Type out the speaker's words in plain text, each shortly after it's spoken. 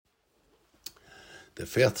The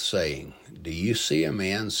fifth saying, do you see a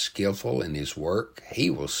man skillful in his work? He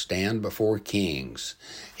will stand before kings.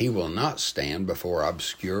 He will not stand before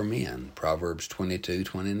obscure men. Proverbs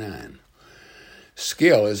 22:29.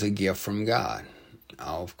 Skill is a gift from God.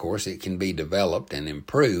 Of course, it can be developed and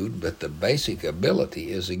improved, but the basic ability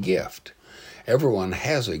is a gift. Everyone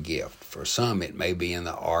has a gift. For some, it may be in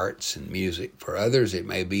the arts and music. For others, it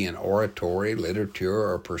may be in oratory, literature,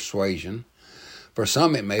 or persuasion. For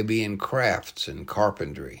some, it may be in crafts and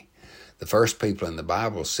carpentry. The first people in the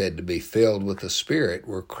Bible said to be filled with the Spirit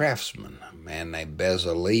were craftsmen, a man named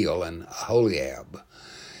Bezaleel and Aholiab.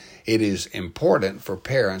 It is important for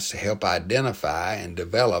parents to help identify and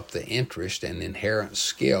develop the interest and inherent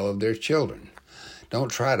skill of their children.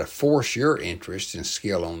 Don't try to force your interest and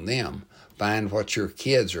skill on them. Find what your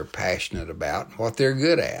kids are passionate about and what they're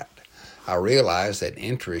good at. I realize that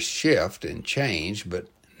interests shift and change, but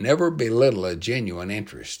never belittle a genuine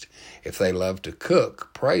interest. If they love to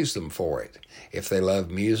cook, praise them for it. If they love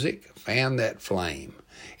music, fan that flame.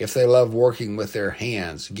 If they love working with their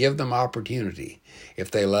hands, give them opportunity. If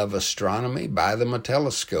they love astronomy, buy them a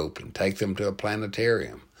telescope and take them to a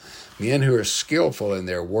planetarium. Men who are skillful in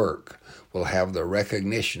their work will have the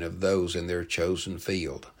recognition of those in their chosen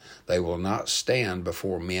field. They will not stand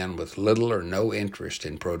before men with little or no interest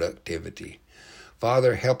in productivity.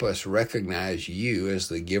 Father, help us recognize you as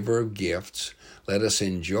the giver of gifts. Let us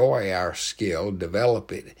enjoy our skill,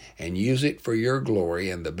 develop it, and use it for your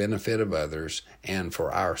glory and the benefit of others and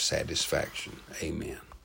for our satisfaction. Amen.